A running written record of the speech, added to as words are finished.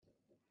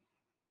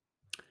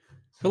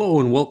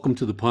Hello and welcome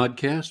to the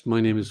podcast. My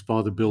name is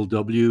Father Bill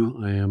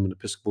W. I am an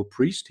Episcopal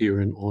priest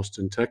here in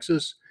Austin,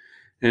 Texas,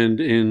 and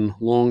in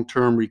long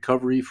term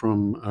recovery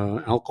from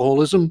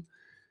alcoholism.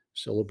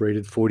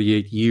 Celebrated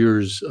 48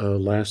 years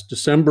last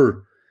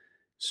December.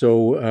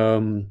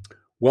 So,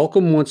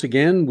 welcome once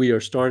again. We are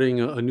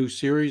starting a new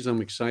series.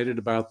 I'm excited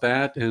about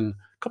that. And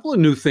a couple of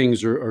new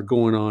things are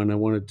going on I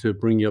wanted to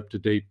bring you up to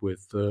date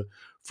with.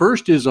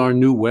 First is our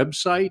new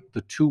website,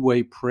 the Two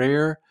Way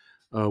Prayer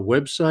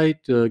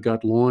website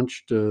got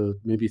launched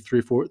maybe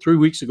 3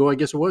 weeks ago, I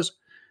guess it was.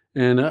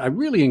 And I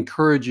really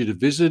encourage you to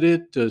visit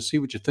it, see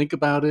what you think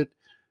about it.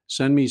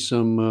 Send me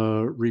some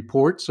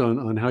reports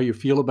on how you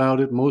feel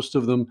about it. Most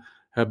of them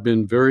have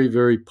been very,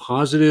 very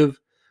positive.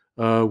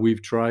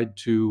 We've tried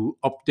to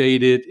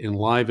update it,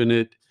 enliven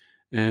it,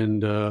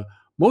 and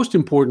most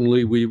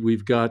importantly,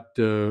 we've got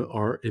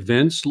our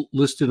events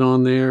listed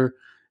on there,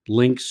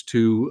 links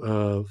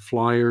to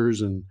flyers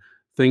and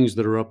things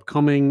that are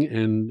upcoming,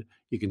 and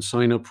you can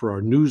sign up for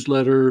our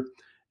newsletter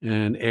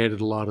and added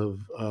a lot of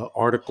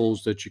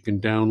articles that you can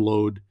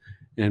download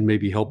and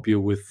maybe help you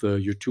with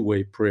your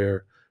two-way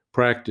prayer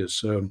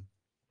practice.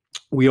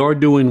 We are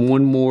doing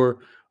one more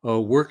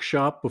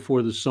workshop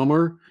before the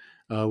summer.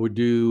 We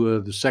do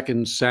the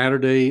second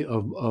Saturday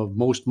of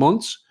most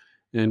months,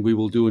 and we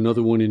will do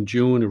another one in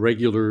June, a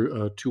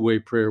regular two-way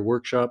prayer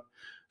workshop.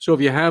 So if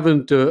you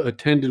haven't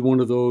attended one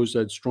of those,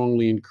 I'd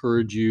strongly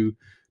encourage you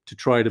to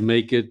try to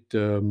make it.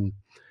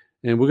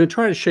 And we're going to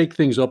try to shake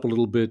things up a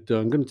little bit.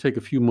 I'm going to take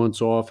a few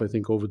months off, I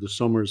think, over the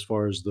summer as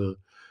far as the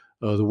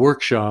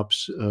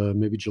workshops,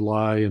 maybe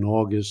July and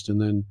August, and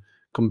then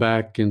come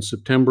back in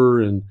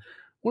September and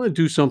want to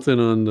do something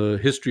on the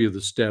history of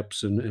the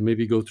steps and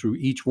maybe go through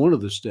each one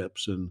of the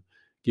steps and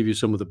give you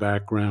some of the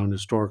background,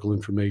 historical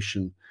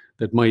information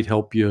that might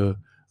help you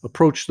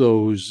approach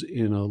those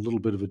in a little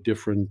bit of a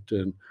different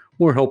and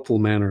more helpful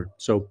manner.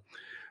 So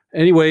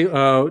anyway,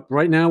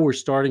 right now we're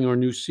starting our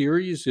new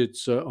series.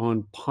 It's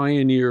on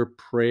Pioneer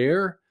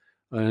Prayer,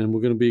 and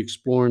we're going to be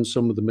exploring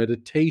some of the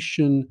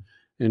meditation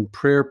and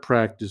prayer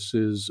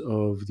practices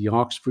of the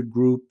Oxford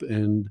Group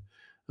and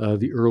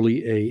the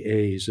early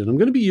AAs. And I'm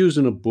going to be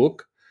using a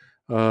book.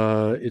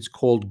 It's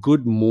called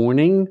Good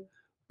Morning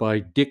by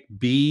Dick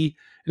B.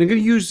 And I'm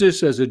going to use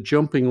this as a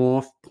jumping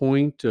off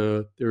point.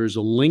 There is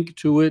a link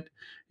to it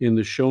in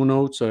the show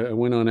notes. I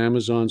went on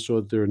Amazon, saw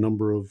that there are a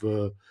number of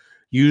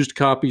used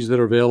copies that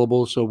are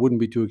available, so it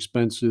wouldn't be too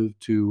expensive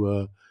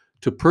to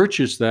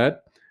purchase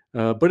that.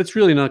 But it's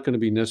really not going to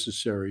be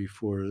necessary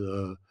for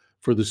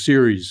the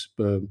series.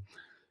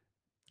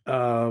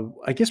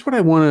 I guess what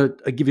I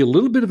want to give you a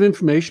little bit of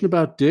information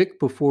about Dick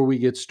before we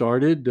get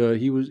started.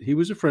 He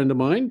was a friend of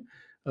mine.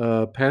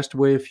 Passed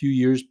away a few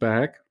years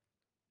back.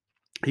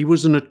 He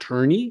was an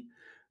attorney,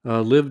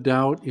 lived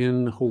out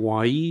in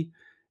Hawaii,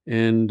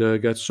 and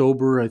got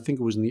sober. I think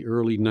it was in the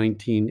early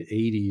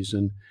 1980s,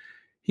 and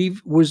he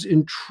was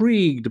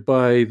intrigued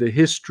by the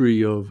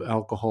history of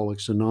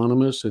Alcoholics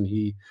Anonymous, and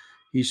he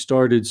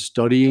started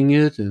studying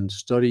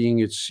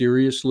it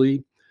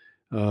seriously,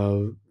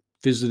 uh,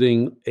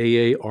 visiting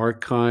AA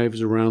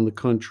archives around the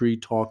country,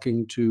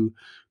 talking to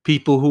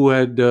people who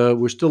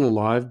were still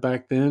alive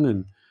back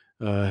then,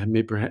 and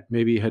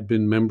maybe had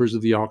been members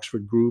of the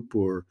Oxford Group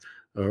or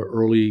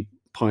early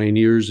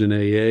pioneers in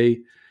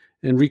AA,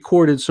 and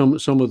recorded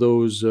some of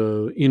those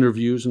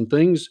interviews and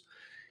things.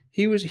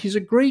 He's a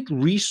great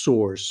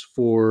resource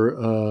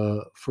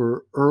for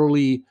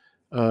early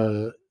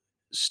uh,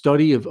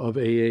 study of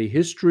AA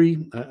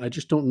history. I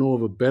just don't know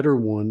of a better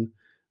one,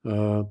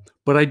 uh,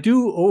 but I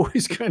do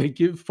always kind of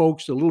give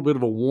folks a little bit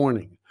of a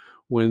warning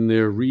when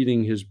they're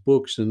reading his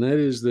books, and that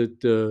is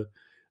that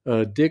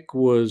Dick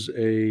was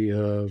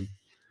a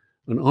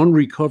an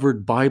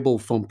unrecovered Bible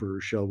thumper,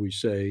 shall we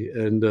say,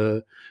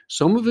 and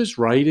some of his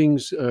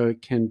writings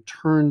can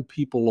turn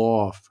people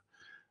off.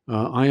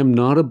 I am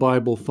not a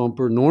Bible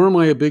thumper, nor am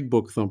I a big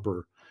book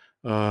thumper.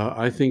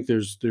 I think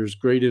there's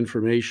great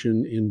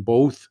information in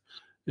both,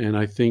 and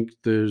I think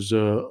there's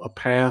a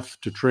path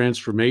to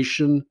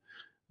transformation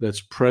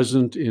that's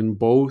present in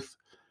both.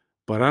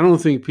 But I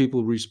don't think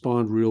people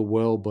respond real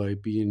well by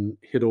being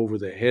hit over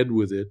the head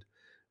with it.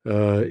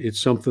 It's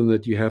something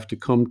that you have to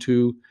come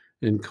to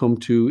and come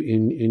to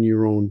in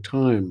your own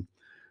time.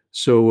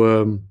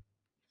 So,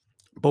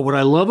 but what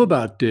I love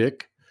about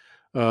Dick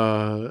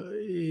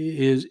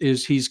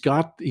is he's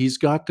got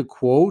the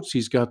quotes,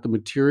 he's got the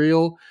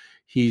material,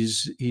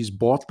 he's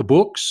bought the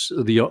books,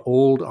 the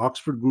old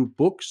Oxford Group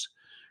books,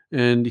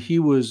 and he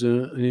was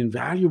an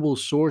invaluable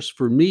source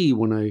for me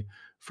when I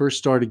first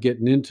started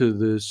getting into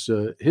this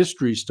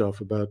history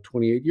stuff about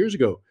 28 years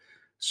ago.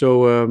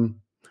 So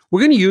we're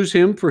going to use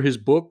him for his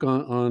book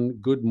on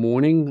Good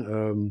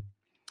Morning,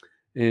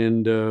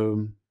 and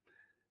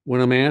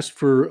when I'm asked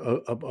for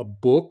a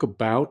book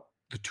about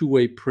the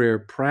two-way prayer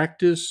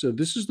practice,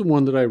 this is the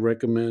one that I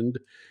recommend.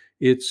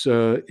 It's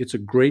a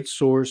great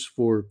source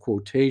for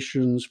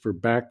quotations, for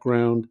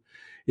background.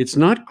 It's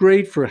not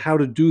great for how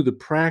to do the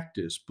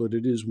practice, but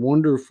it is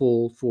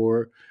wonderful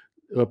for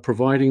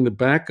providing the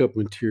backup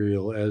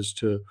material as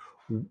to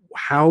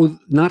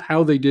not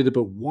how they did it,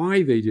 but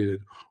why they did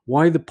it,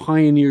 why the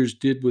pioneers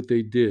did what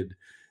they did,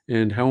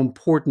 and how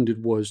important it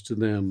was to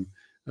them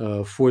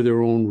for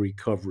their own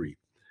recovery.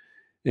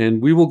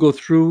 And we will go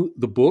through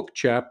the book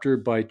chapter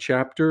by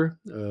chapter.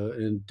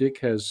 And Dick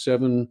has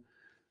seven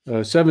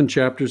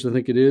chapters, I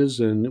think it is,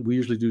 and we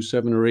usually do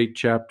 7 or 8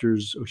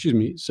 chapters. Excuse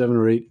me, 7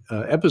 or 8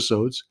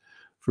 episodes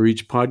for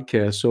each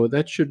podcast. So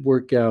that should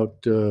work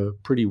out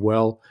pretty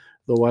well.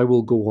 Though I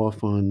will go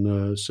off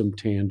on some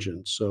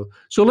tangents.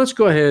 So let's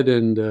go ahead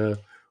and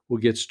we'll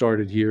get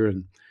started here.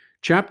 And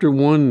chapter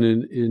 1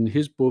 in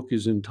his book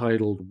is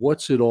entitled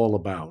 "What's It All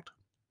About?"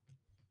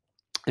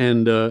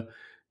 And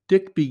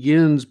Dick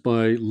begins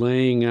by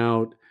laying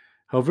out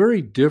how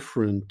very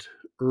different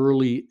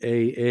early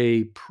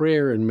AA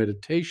prayer and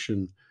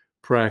meditation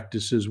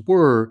practices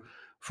were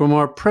from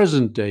our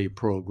present day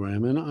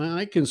program. And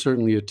I can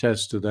certainly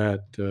attest to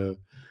that.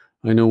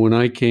 I know when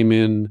I came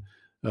in,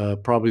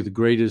 probably the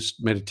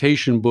greatest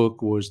meditation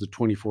book was the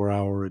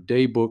 24-Hour a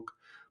Day book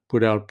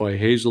put out by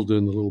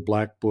Hazelden, the little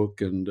black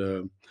book.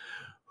 And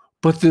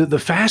but the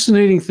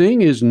fascinating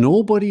thing is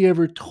nobody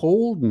ever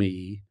told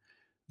me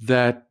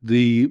that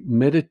the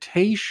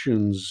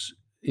meditations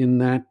in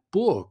that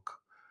book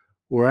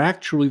were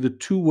actually the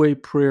two-way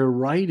prayer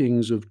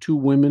writings of 2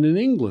 women in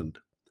England.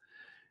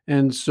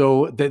 And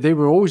so they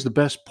were always the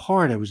best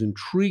part. I was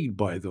intrigued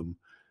by them,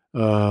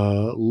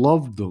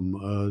 loved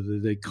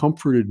them. They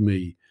comforted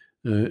me,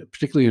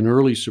 particularly in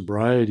early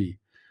sobriety.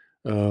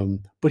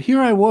 But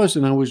here I was,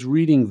 and I was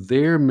reading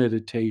their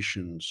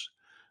meditations.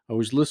 I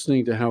was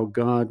listening to how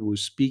God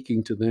was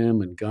speaking to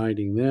them and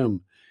guiding them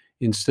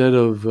instead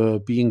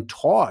of being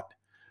taught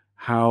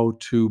how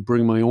to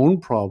bring my own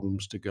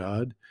problems to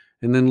God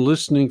and then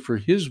listening for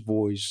his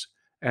voice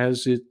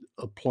as it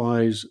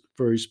applies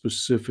very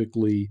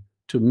specifically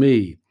to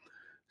me.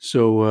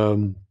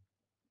 So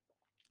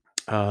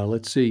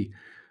let's see.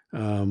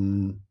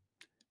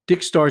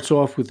 Dick starts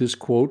off with this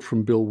quote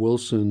from Bill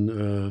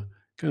Wilson,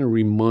 kind of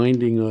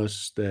reminding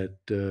us that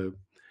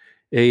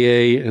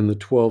AA and the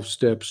 12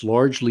 steps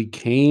largely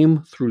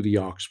came through the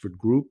Oxford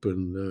group.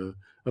 And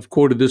I've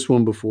quoted this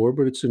one before,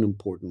 but it's an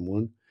important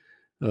one.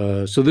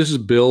 So this is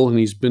Bill, and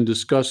he's been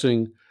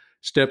discussing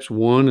steps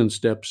 1 and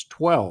steps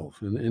 12.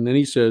 And then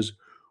he says,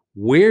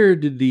 where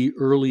did the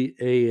early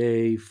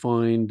AA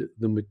find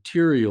the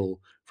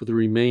material for the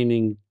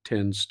remaining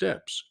 10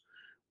 steps?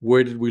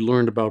 Where did we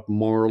learn about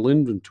moral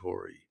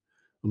inventory,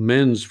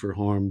 amends for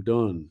harm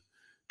done,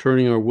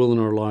 turning our will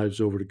and our lives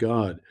over to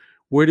God?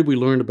 Where did we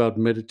learn about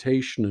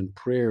meditation and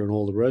prayer and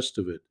all the rest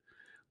of it?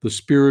 The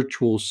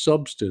spiritual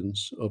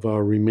substance of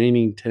our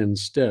remaining 10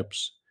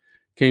 steps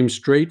came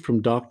straight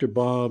from Dr.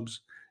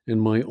 Bob's and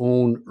my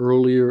own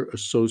earlier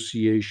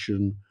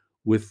association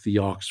with the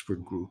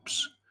Oxford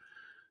groups.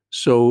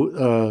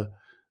 So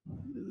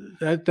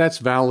that's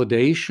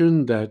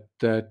validation that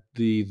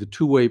the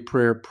two-way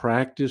prayer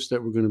practice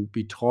that we're going to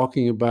be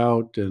talking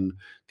about and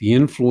the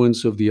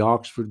influence of the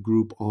Oxford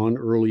group on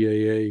early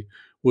AA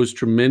was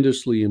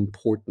tremendously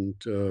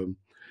important.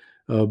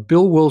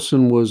 Bill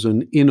Wilson was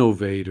an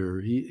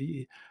innovator.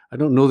 I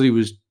don't know that he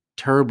was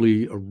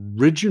terribly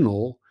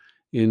original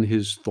in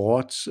his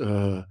thoughts,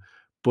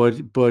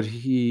 but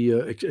he,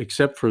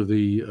 except for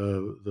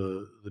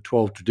the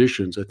 12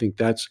 traditions, I think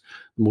that's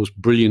the most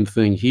brilliant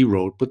thing he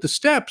wrote. But the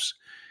steps,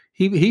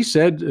 he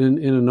said in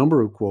a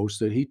number of quotes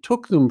that he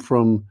took them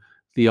from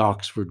the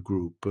Oxford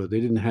group. They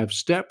didn't have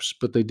steps,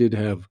 but they did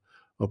have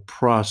a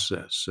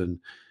process. And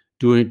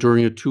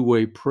during a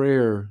two-way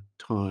prayer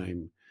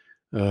time,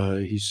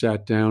 he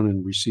sat down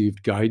and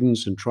received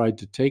guidance and tried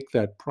to take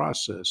that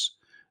process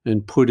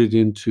and put it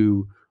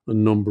into a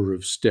number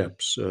of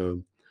steps.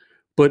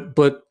 But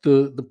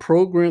the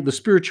program, the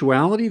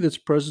spirituality that's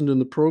present in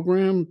the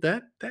program,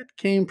 that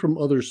came from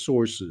other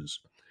sources.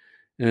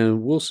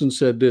 And Wilson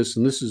said this,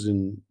 and this is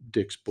in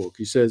Dick's book.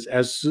 He says,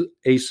 as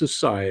a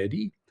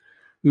society,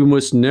 we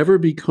must never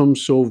become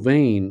so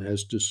vain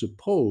as to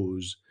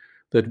suppose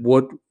that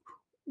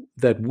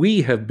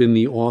we have been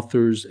the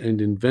authors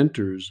and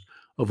inventors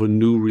of a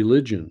new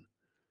religion.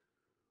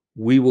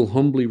 We will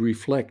humbly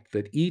reflect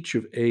that each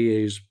of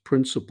AA's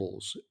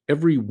principles,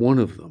 every one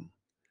of them,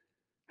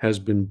 has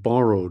been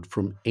borrowed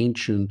from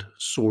ancient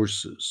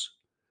sources.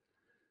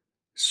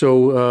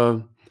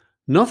 So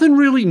nothing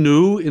really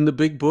new in the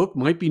big book.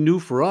 Might be new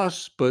for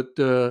us, but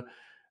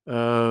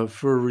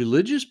for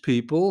religious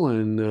people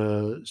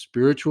and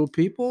spiritual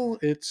people,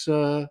 it's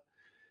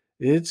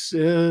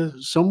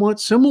somewhat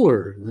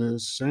similar.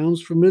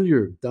 Sounds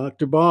familiar.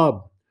 Dr.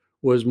 Bob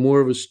was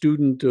more of a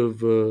student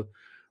of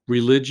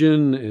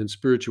religion and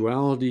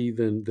spirituality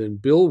than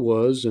Bill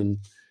was, and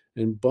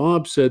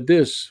Bob said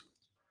this.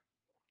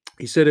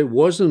 He said it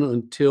wasn't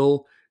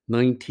until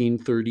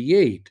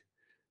 1938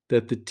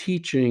 that the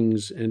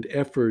teachings and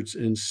efforts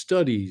and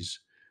studies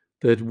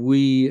that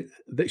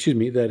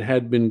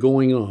had been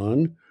going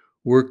on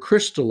were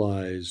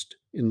crystallized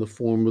in the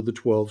form of the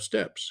 12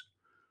 steps.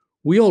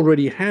 We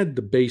already had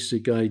the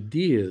basic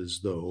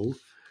ideas, though,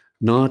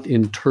 not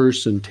in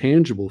terse and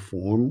tangible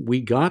form.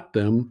 We got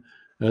them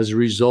as a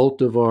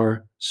result of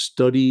our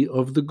study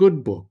of the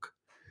good book.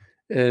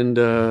 And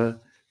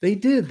they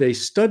did. They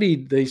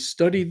studied. They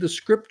studied the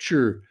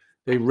scripture.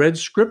 They read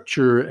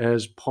scripture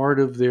as part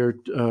of their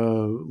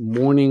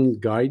morning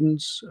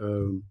guidance,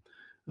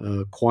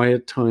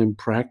 quiet time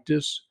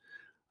practice.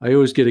 I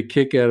always get a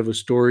kick out of a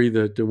story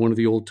that one of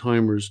the old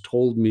timers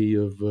told me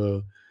of.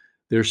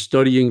 They're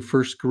studying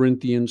 1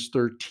 Corinthians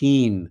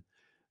 13,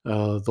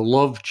 the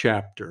love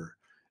chapter,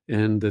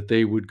 and that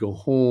they would go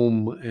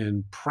home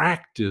and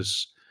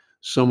practice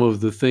some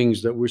of the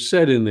things that were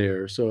said in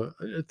there. So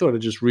I thought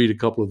I'd just read a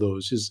couple of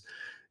those.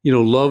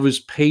 Love is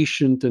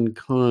patient and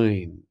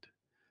kind.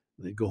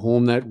 They'd go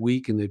home that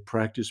week and they'd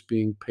practice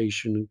being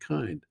patient and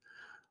kind.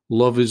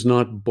 Love is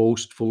not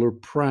boastful or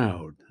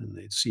proud, and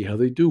they'd see how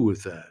they do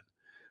with that.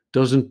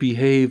 Doesn't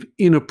behave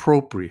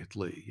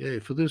inappropriately. Hey,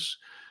 for this,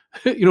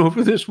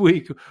 for this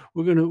week,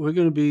 we're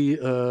gonna be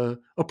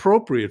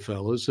appropriate,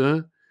 fellas,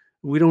 huh?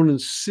 We don't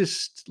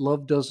insist.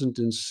 Love doesn't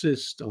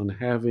insist on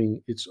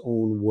having its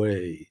own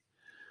way.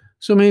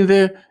 So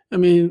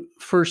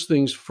first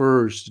things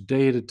first,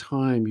 day at a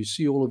time. You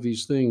see all of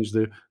these things.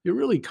 They're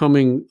really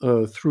coming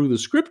through the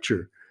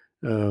scripture,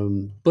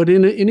 but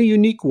in a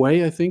unique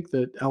way. I think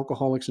that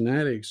alcoholics and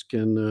addicts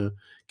can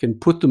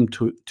put them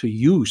to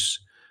use.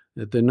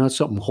 That they're not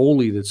something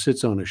holy that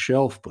sits on a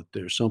shelf, but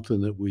they're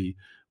something that we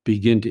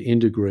begin to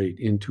integrate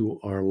into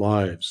our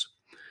lives.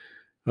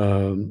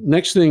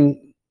 Next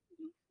thing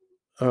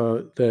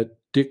that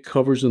Dick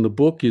covers in the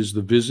book is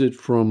the visit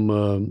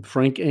from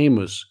Frank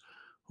Amos,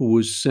 who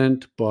was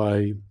sent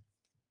by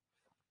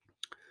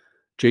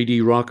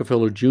J.D.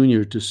 Rockefeller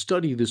Jr. to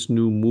study this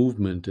new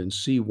movement and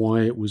see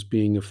why it was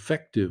being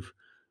effective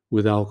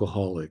with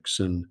alcoholics.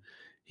 And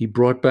he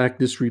brought back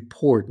this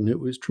report, and it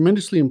was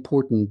tremendously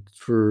important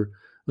for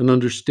an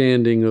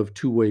understanding of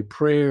two-way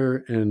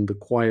prayer and the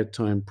quiet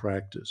time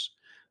practice.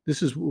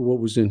 This is what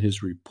was in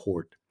his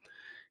report.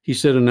 He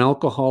said an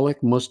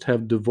alcoholic must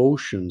have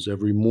devotions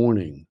every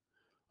morning,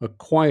 a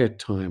quiet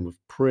time of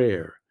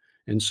prayer,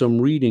 and some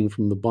reading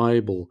from the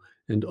Bible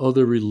and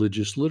other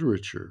religious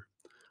literature.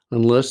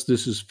 Unless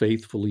this is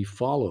faithfully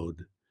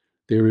followed,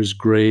 there is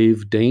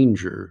grave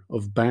danger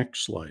of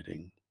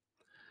backsliding.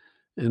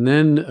 And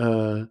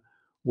then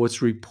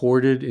what's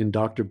reported in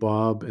Dr.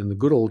 Bob and the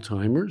Good Old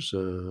Timers,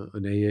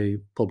 an AA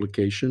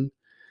publication,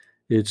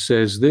 it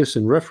says this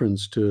in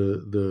reference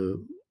to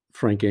the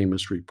Frank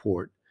Amos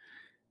report.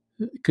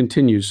 It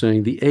continues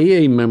saying the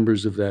AA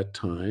members of that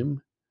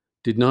time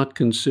did not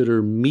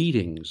consider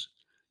meetings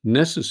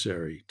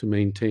necessary to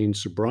maintain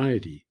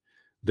sobriety.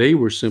 They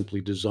were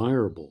simply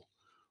desirable.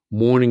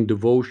 Morning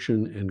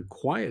devotion and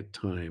quiet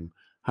time,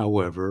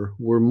 however,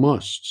 were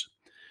musts.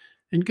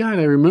 And God,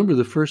 I remember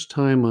the first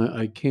time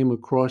I came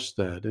across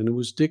that, and it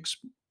was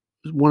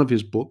one of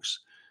his books,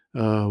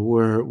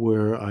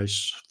 where I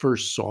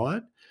first saw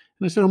it,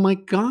 and I said, "Oh my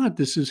God,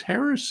 this is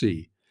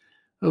heresy!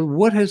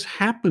 What has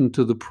happened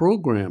to the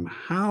program?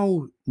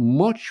 How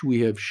much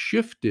we have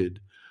shifted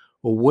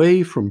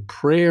away from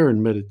prayer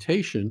and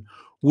meditation,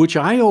 which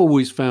I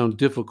always found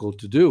difficult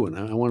to do." And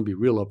I want to be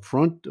real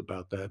upfront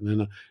about that.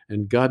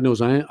 And God knows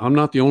I'm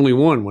not the only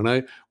one. When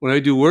I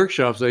do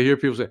workshops, I hear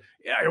people say,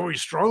 "Yeah, I always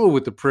struggle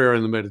with the prayer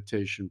and the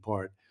meditation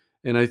part."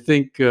 And I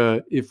think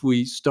if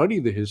we study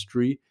the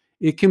history,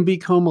 it can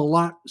become a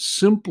lot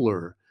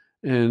simpler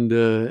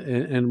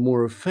and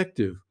more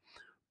effective.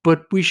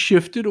 But we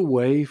shifted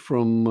away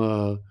from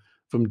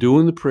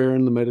doing the prayer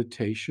and the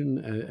meditation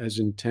as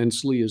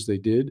intensely as they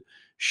did,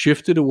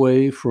 shifted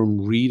away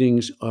from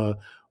readings,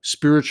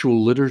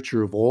 spiritual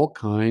literature of all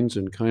kinds,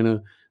 and kind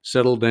of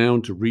settled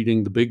down to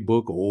reading the big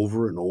book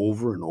over and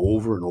over and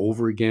over and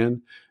over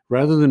again,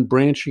 rather than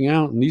branching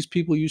out. And these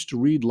people used to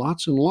read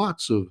lots and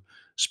lots of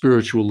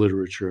spiritual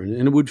literature,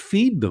 and it would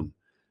feed them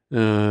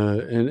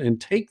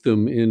and take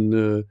them in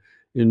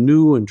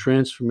new and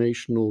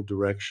transformational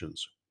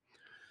directions.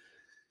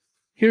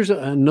 Here's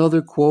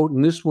another quote,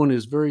 and this one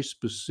is very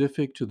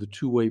specific to the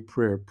two-way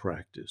prayer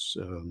practice,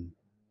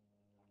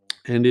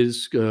 and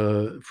is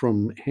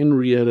from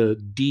Henrietta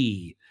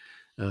D.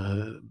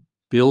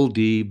 Bill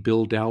D.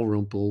 Bill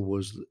Dalrymple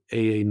was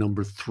AA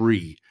number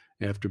 3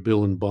 after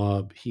Bill and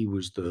Bob. He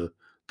was the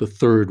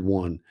third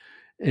one,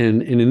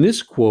 and in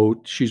this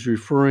quote, she's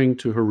referring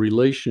to her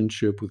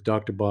relationship with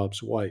Dr.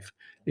 Bob's wife,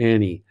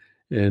 Annie,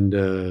 and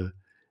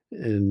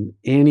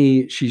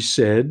Annie. She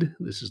said,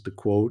 "This is the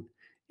quote."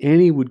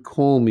 Annie would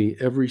call me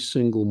every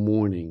single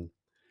morning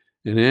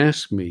and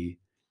ask me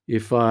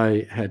if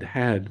I had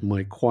had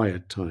my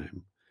quiet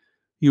time.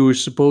 You were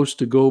supposed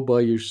to go by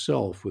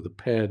yourself with a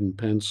pad and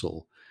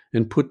pencil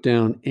and put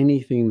down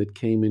anything that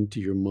came into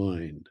your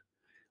mind.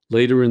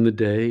 Later in the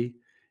day,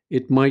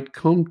 it might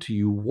come to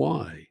you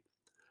why.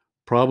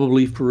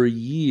 Probably for a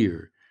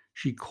year,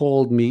 she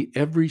called me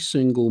every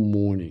single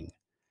morning.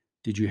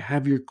 Did you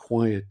have your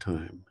quiet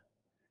time?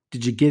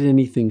 Did you get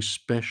anything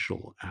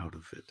special out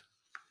of it?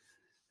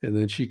 And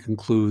then she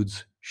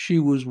concludes, she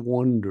was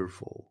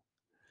wonderful.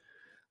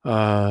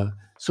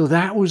 So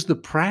that was the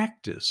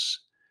practice,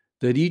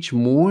 that each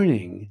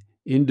morning,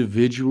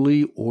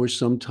 individually or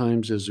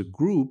sometimes as a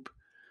group,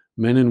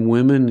 men and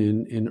women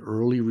in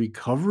early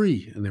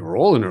recovery, and they were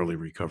all in early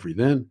recovery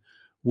then,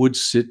 would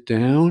sit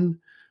down,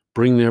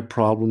 bring their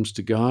problems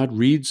to God,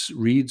 read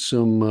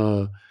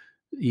some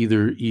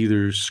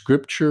either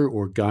scripture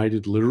or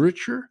guided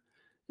literature,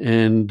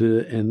 and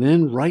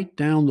then write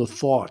down the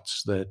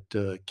thoughts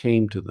that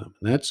came to them.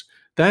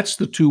 That's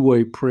the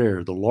two-way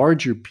prayer. The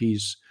larger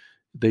piece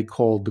they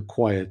called the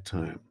quiet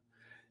time,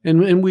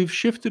 and we've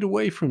shifted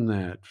away from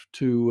that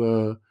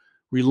to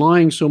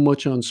relying so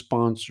much on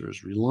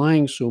sponsors,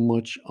 relying so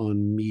much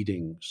on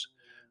meetings,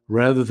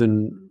 rather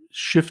than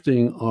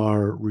shifting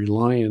our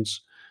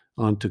reliance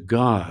onto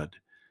God,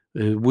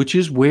 which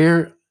is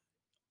where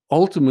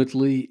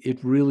ultimately it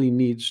really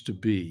needs to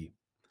be.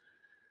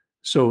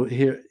 So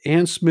here,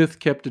 Ann Smith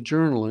kept a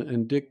journal,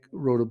 and Dick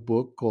wrote a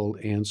book called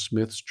Ann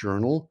Smith's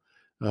Journal.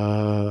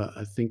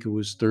 I think it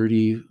was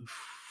 30,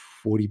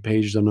 40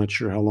 pages. I'm not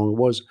sure how long it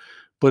was,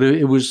 but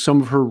it was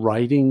some of her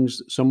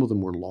writings. Some of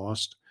them were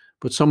lost,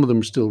 but some of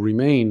them still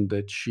remain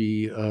that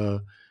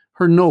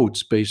her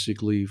notes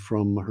basically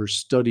from her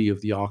study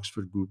of the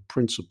Oxford Group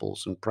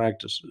principles and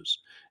practices.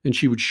 And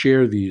she would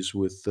share these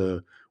with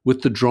the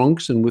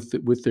drunks and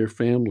with their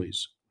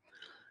families.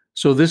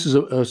 So this is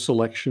a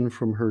selection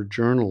from her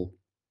journal,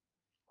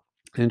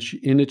 and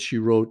in it she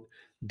wrote,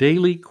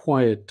 "Daily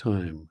quiet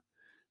time.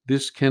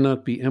 This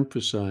cannot be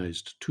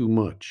emphasized too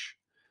much.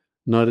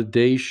 Not a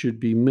day should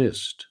be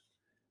missed.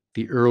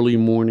 The early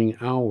morning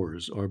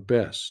hours are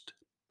best.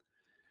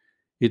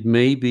 It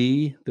may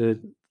be that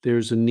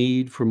there's a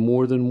need for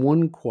more than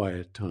one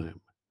quiet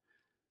time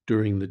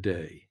during the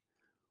day.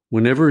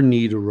 Whenever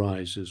need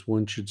arises,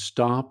 one should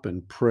stop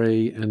and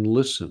pray and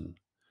listen.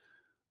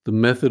 The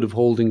method of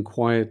holding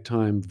quiet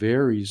time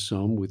varies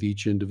some with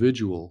each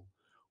individual.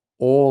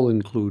 All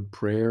include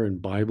prayer and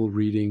Bible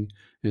reading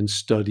and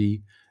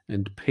study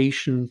and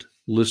patient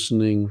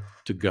listening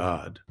to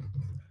God."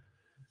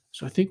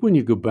 So I think when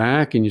you go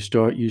back and you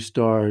start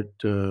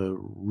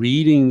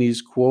reading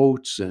these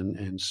quotes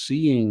and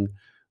seeing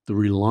the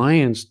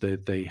reliance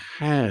that they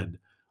had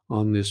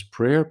on this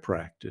prayer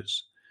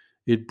practice,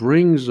 it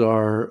brings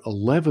our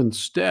 11th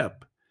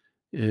step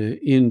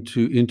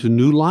into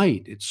new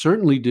light. It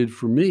certainly did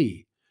for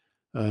me.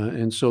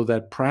 And so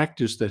that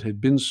practice that had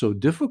been so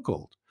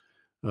difficult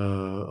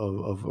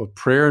of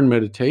prayer and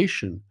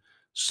meditation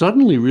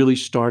suddenly really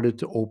started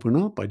to open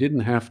up. I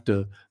didn't have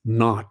to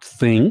not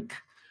think.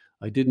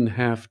 I didn't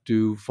have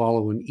to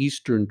follow an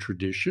Eastern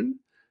tradition.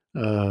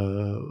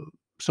 Uh,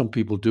 some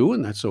people do,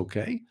 and that's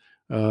okay.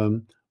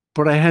 Um,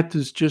 but I had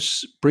to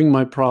just bring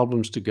my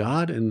problems to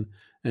God and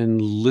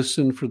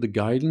listen for the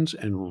guidance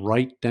and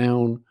write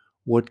down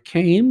what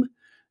came,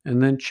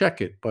 and then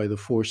check it by the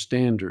four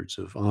standards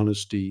of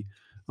honesty,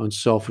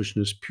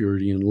 unselfishness,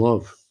 purity, and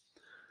love.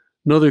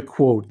 Another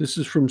quote. This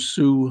is from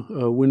Sue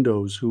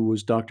Windows, who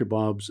was Dr.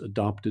 Bob's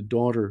adopted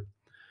daughter.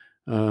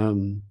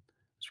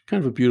 It's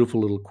kind of a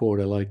beautiful little quote.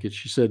 I like it.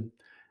 She said,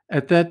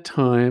 "At that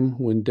time,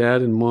 when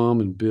Dad and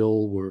Mom and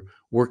Bill were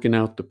working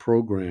out the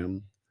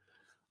program,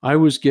 I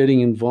was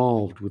getting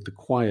involved with the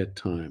quiet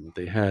time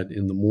they had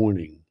in the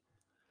morning.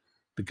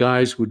 The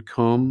guys would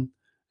come,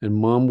 and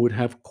Mom would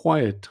have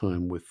quiet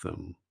time with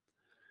them.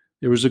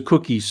 There was a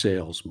cookie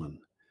salesman,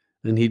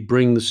 and he'd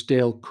bring the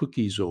stale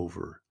cookies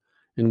over,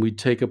 and we'd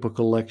take up a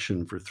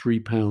collection for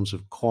 3 pounds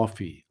of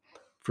coffee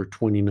for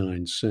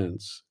 29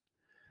 cents.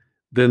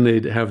 Then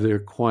they'd have their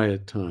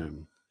quiet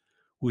time,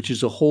 which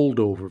is a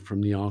holdover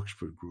from the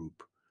Oxford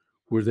Group,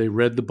 where they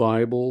read the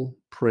Bible,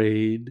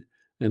 prayed,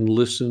 and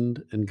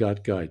listened and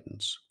got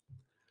guidance.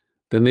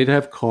 Then they'd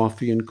have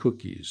coffee and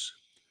cookies.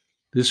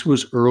 This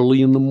was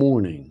early in the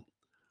morning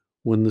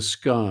when the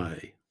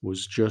sky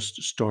was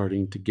just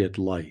starting to get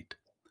light.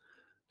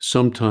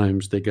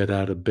 Sometimes they got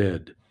out of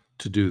bed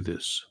to do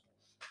this."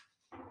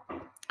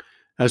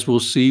 As we'll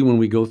see when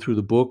we go through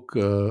the book,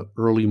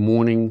 early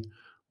morning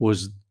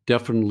was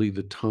definitely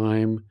the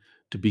time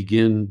to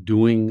begin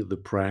doing the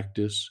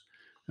practice.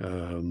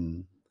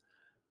 Um,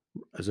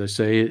 as I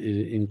say,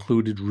 it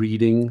included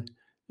reading.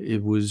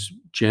 It was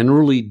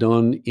generally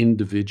done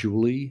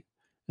individually,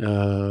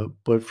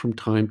 but from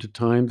time to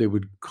time they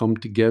would come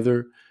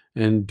together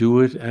and do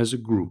it as a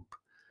group.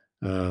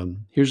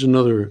 Here's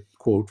another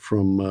quote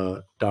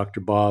from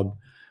Dr. Bob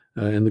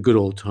and the Good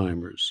Old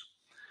Timers.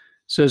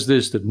 It says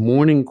this, that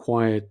morning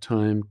quiet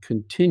time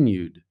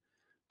continued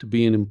to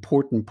be an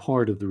important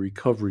part of the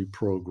recovery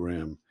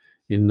program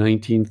in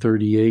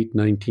 1938,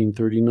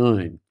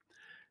 1939,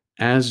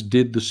 as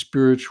did the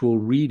spiritual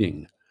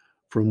reading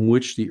from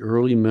which the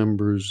early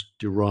members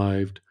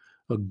derived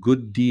a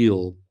good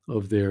deal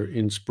of their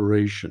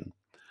inspiration.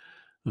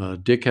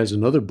 Dick has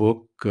another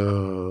book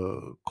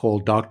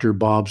called Dr.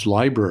 Bob's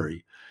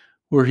Library,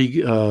 where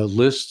he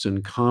lists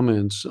and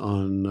comments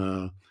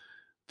on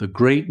the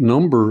great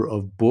number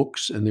of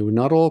books, and they were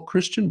not all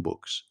Christian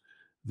books,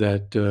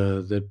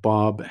 that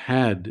Bob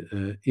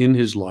had in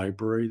his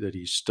library that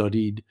he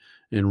studied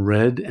and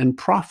read and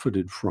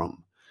profited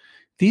from.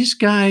 These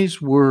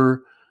guys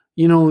were,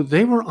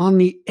 they were on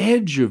the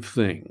edge of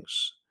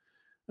things.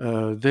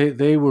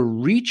 They were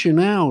reaching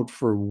out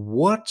for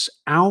what's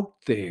out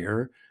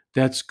there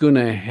that's going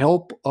to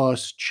help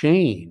us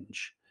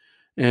change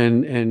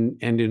and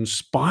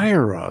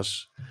inspire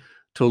us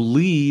to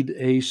lead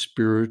a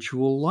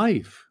spiritual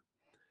life.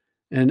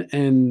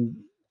 And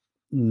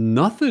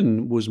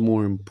nothing was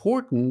more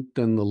important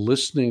than the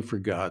listening for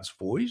God's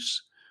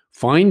voice,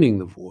 finding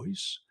the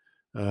voice,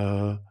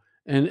 uh,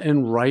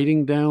 and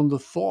writing down the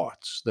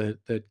thoughts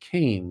that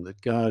came,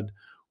 that God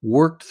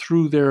worked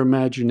through their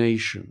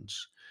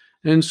imaginations.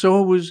 And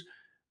so it was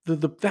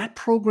that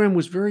program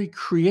was very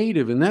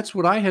creative, and that's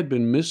what I had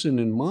been missing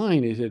in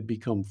mine. It had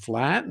become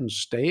flat and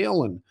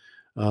stale, and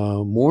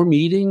more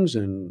meetings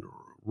and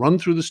run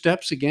through the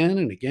steps again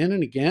and again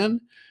and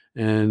again.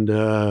 And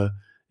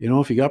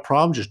if you got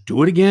problems, just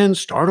do it again,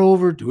 start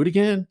over, do it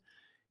again.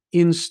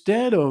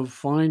 Instead of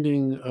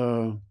finding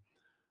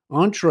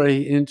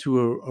entree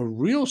into a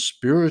real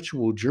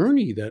spiritual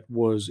journey that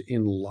was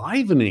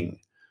enlivening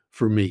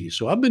for me.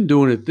 So I've been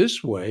doing it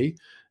this way,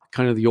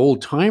 kind of the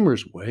old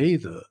timers way,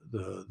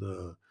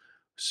 the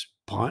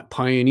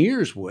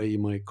pioneers way, you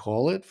might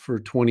call it, for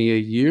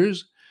 28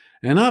 years.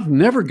 And I've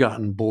never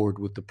gotten bored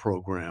with the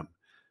program,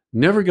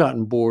 never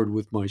gotten bored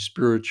with my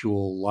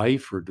spiritual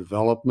life or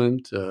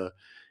development.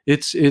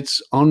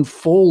 It's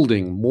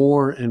unfolding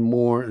more and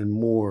more and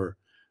more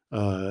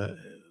uh,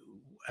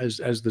 as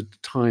the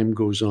time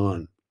goes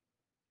on.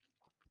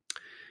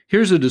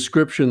 Here's a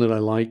description that I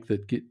like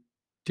that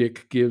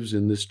Dick gives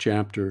in this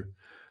chapter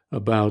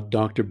about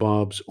Dr.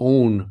 Bob's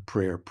own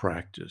prayer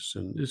practice,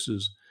 and this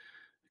is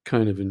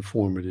kind of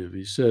informative.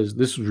 He says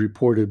this was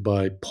reported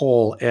by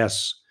Paul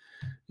S.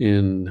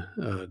 in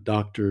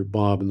Dr.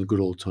 Bob and the Good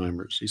Old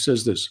Timers. He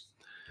says this: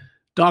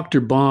 Dr.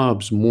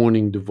 Bob's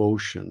morning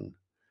devotion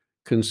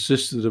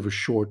consisted of a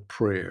short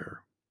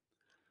prayer,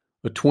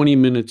 a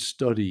 20-minute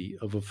study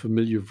of a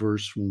familiar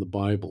verse from the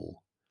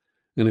Bible,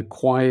 and a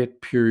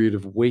quiet period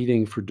of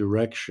waiting for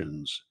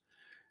directions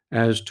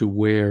as to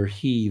where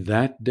he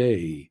that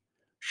day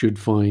should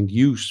find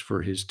use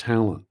for his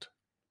talent.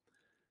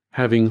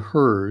 Having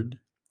heard,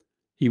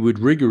 he would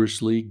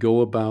rigorously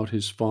go about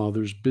his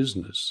Father's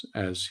business,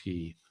 as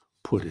he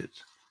put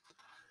it.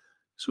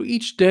 So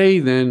each day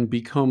then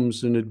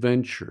becomes an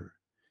adventure.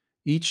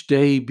 Each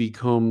day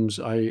becomes,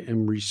 I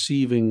am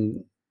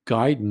receiving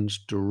guidance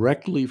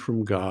directly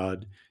from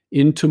God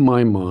into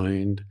my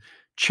mind,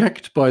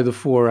 checked by the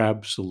four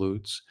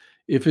absolutes.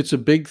 If it's a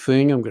big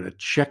thing, I'm going to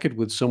check it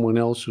with someone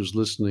else who's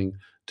listening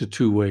to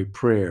two-way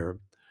prayer.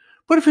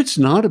 But if it's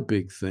not a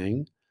big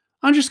thing,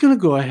 I'm just going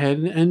to go ahead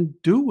and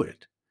do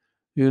it.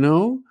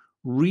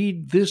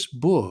 Read this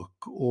book,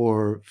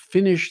 or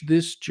finish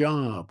this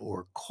job,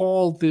 or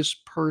call this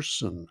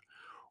person,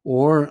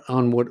 or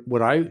on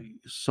what I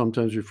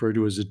sometimes refer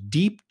to as a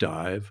deep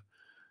dive.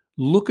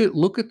 Look at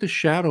the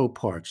shadow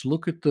parts.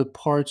 Look at the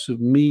parts of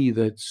me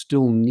that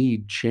still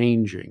need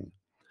changing.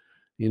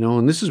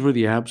 And this is where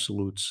the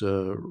absolutes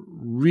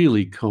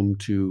really come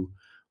to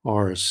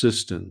our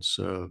assistance.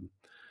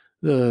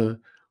 The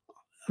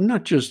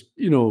Not just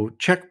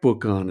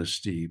checkbook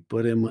honesty,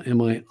 but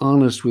am I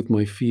honest with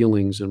my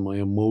feelings and my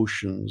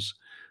emotions?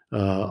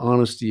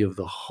 Honesty of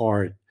the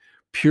heart,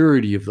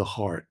 purity of the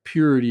heart,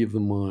 purity of the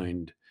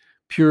mind,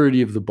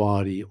 purity of the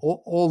body,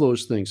 all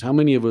those things. How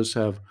many of us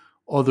have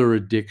other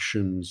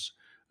addictions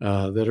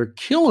that are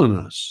killing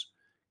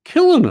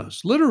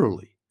us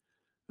literally,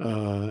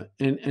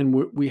 and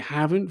we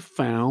haven't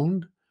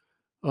found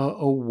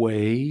a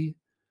way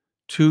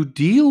to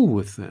deal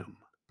with them.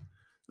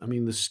 I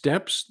mean, the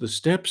steps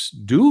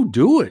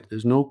do it.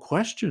 There's no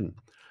question.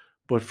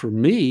 But for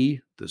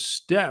me, the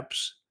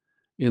steps,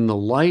 in the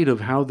light of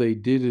how they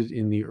did it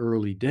in the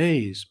early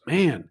days,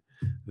 man,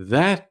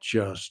 that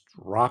just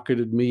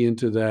rocketed me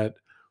into that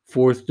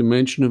fourth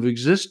dimension of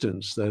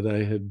existence that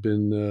I had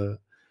been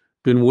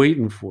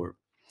waiting for.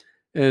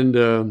 And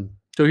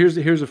so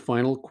here's a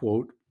final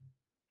quote,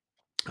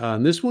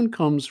 and this one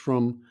comes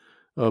from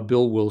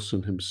Bill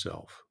Wilson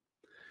himself.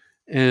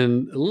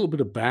 And a little bit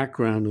of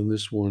background on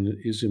this one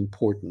is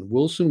important.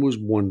 Wilson was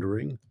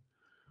wondering,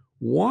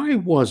 why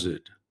was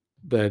it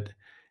that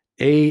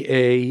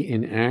AA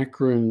in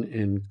Akron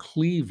and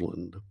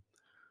Cleveland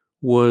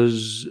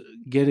was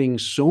getting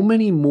so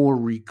many more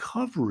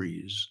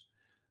recoveries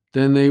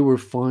than they were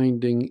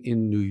finding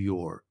in New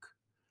York?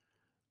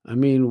 I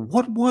mean,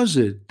 what was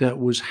it that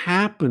was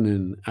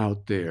happening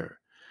out there?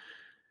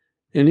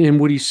 And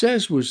what he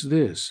says was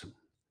this: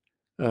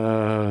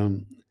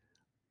 um,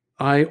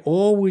 I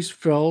always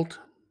felt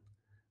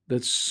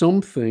that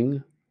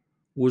something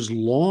was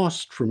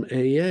lost from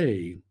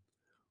AA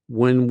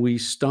when we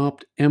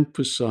stopped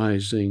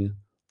emphasizing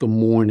the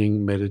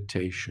morning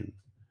meditation.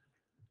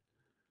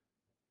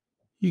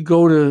 You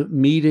go to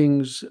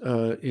meetings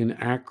in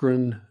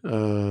Akron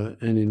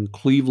and in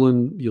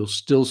Cleveland, you'll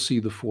still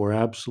see the four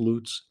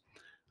absolutes.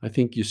 I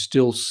think you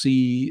still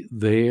see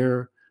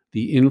there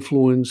the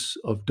influence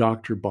of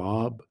Dr.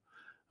 Bob,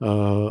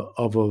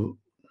 of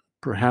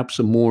perhaps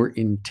a more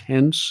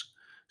intense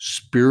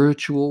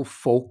spiritual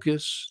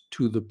focus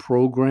to the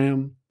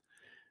program.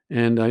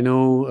 And I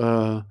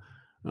know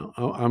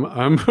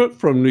I'm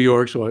from New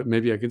York, so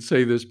maybe I can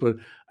say this, but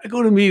I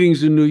go to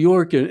meetings in New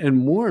York, and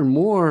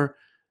more,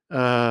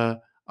 uh,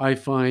 I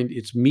find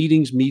it's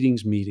meetings,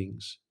 meetings,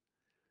 meetings.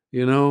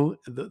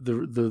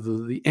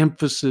 The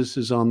emphasis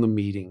is on the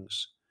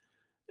meetings.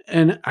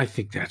 And I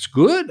think that's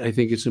good. I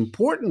think it's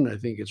important. I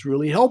think it's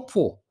really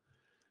helpful.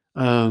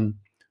 Um,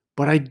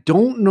 but I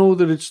don't know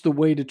that it's the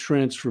way to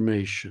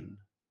transformation.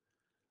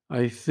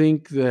 I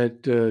think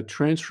that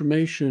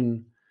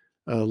transformation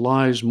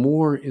lies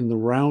more in the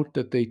route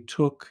that they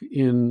took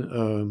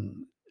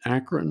in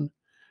Akron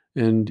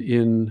and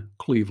in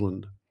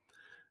Cleveland.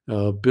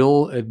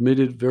 Bill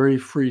admitted very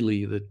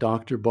freely that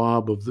Dr.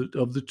 Bob, of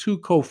the two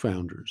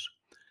co-founders,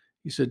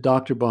 he said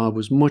Dr. Bob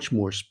was much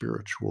more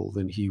spiritual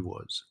than he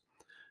was,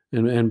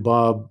 and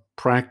Bob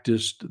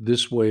practiced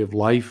this way of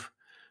life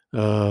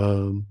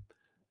um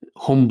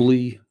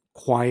humbly,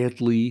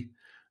 quietly.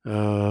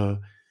 Uh,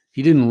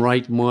 he didn't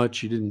write much.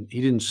 He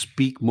didn't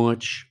speak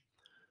much,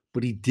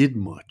 but he did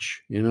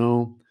much.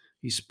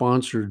 He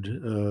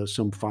sponsored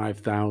some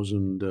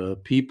 5,000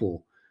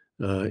 people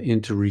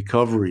into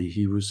recovery.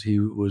 He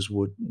was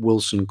what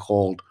Wilson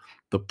called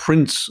the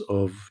Prince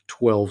of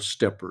 12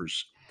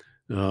 Steppers.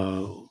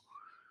 Uh,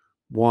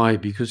 why?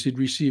 Because he'd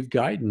received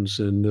guidance,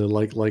 and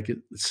like it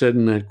said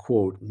in that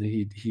quote,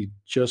 he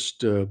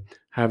just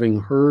having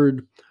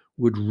heard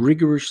would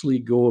rigorously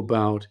go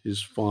about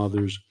his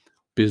father's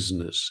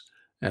business,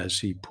 as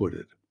he put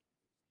it.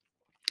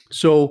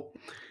 So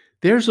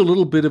there's a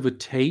little bit of a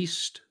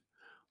taste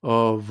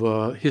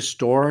of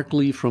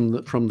historically from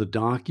the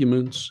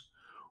documents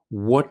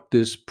what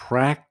this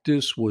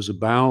practice was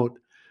about.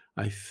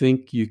 I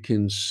think you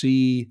can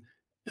see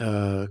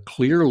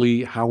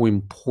clearly how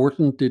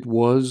important it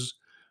was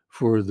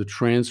for the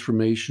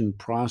transformation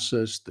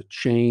process, the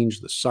change,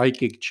 the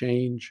psychic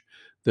change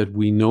that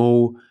we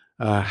know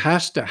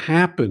has to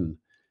happen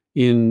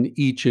in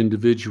each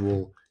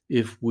individual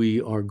if we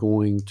are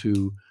going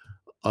to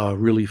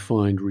really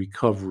find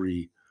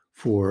recovery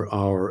for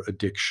our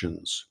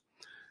addictions.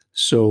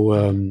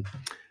 So,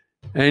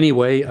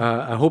 anyway,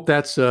 I hope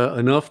that's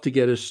enough to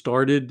get us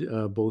started,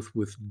 both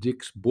with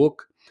Dick's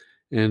book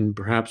and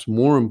perhaps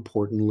more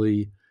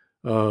importantly,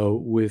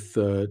 with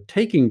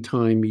taking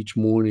time each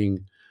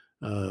morning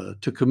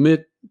to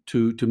commit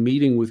to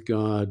meeting with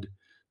God,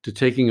 to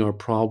taking our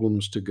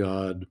problems to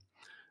God,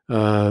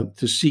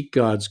 to seek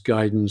God's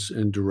guidance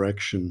and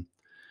direction.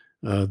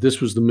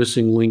 This was the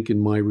missing link in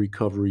my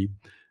recovery,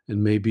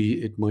 and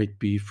maybe it might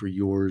be for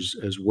yours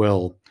as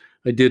well.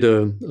 I did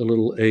a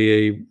little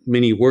AA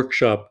mini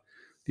workshop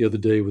the other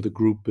day with a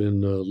group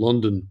in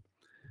London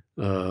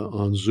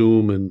on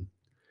Zoom, and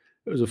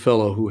there was a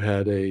fellow who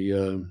had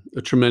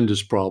a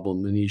tremendous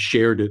problem, and he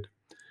shared it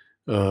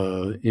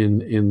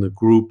in the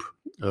group,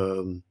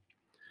 um,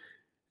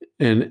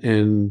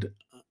 and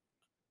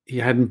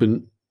he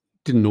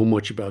didn't know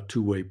much about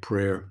two-way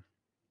prayer,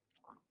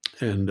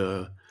 and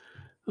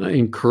I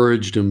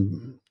encouraged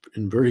him,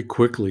 and very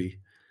quickly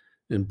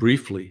and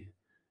briefly,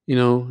 you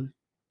know,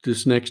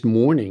 this next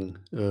morning,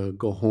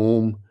 go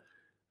home,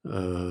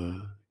 uh,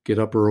 get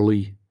up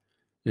early,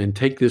 and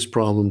take this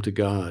problem to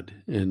God,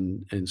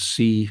 and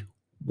see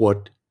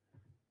what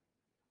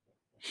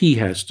He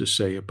has to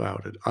say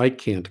about it. I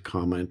can't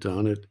comment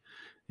on it.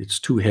 It's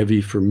too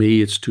heavy for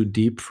me. It's too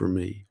deep for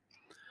me.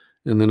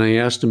 And then I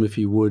asked him if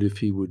he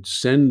would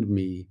send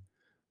me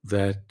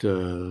that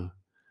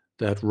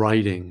that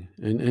writing,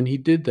 and he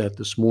did that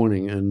this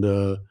morning,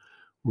 and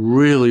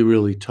really,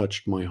 really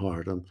touched my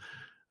heart.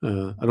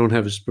 I don't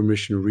have his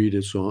permission to read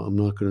it, so I'm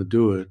not going to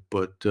do it.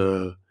 But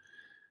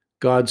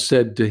God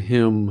said to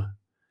him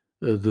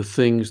the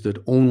things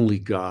that only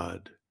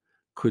God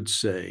could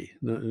say.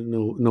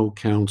 No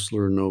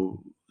counselor,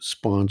 no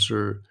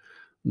sponsor,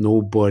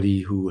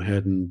 nobody who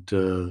hadn't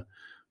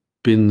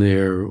been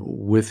there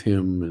with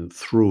him and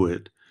through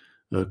it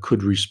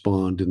could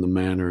respond in the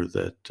manner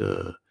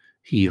that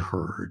he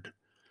heard.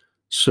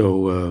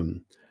 So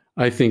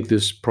I think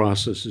this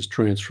process is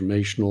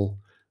transformational.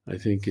 I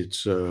think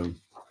it's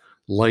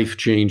life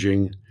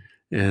changing,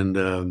 and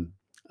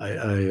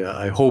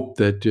I hope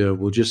that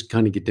we'll just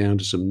kind of get down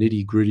to some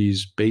nitty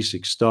gritties,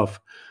 basic stuff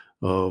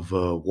of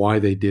why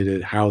they did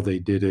it, how they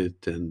did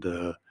it, and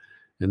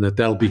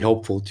that'll be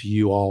helpful to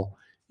you all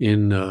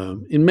in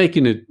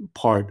making it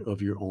part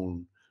of your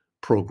own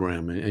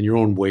program and your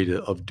own way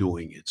of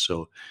doing it.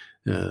 So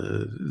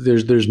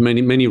there's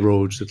many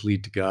roads that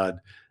lead to God.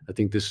 I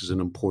think this is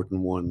an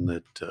important one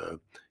that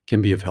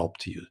can be of help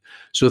to you.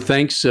 So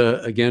thanks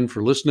again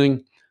for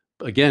listening.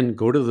 Again,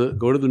 go to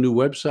the new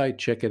website,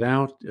 check it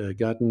out.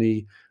 Got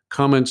any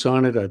comments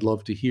on it? I'd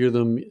love to hear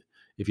them.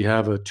 If you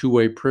have a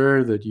two-way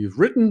prayer that you've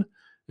written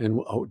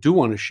and do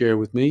want to share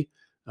with me,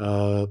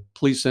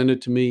 please send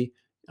it to me.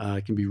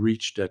 It can be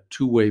reached at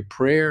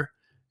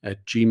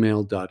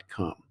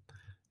twowayprayer@gmail.com.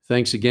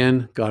 Thanks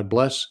again. God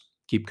bless.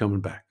 Keep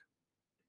coming back.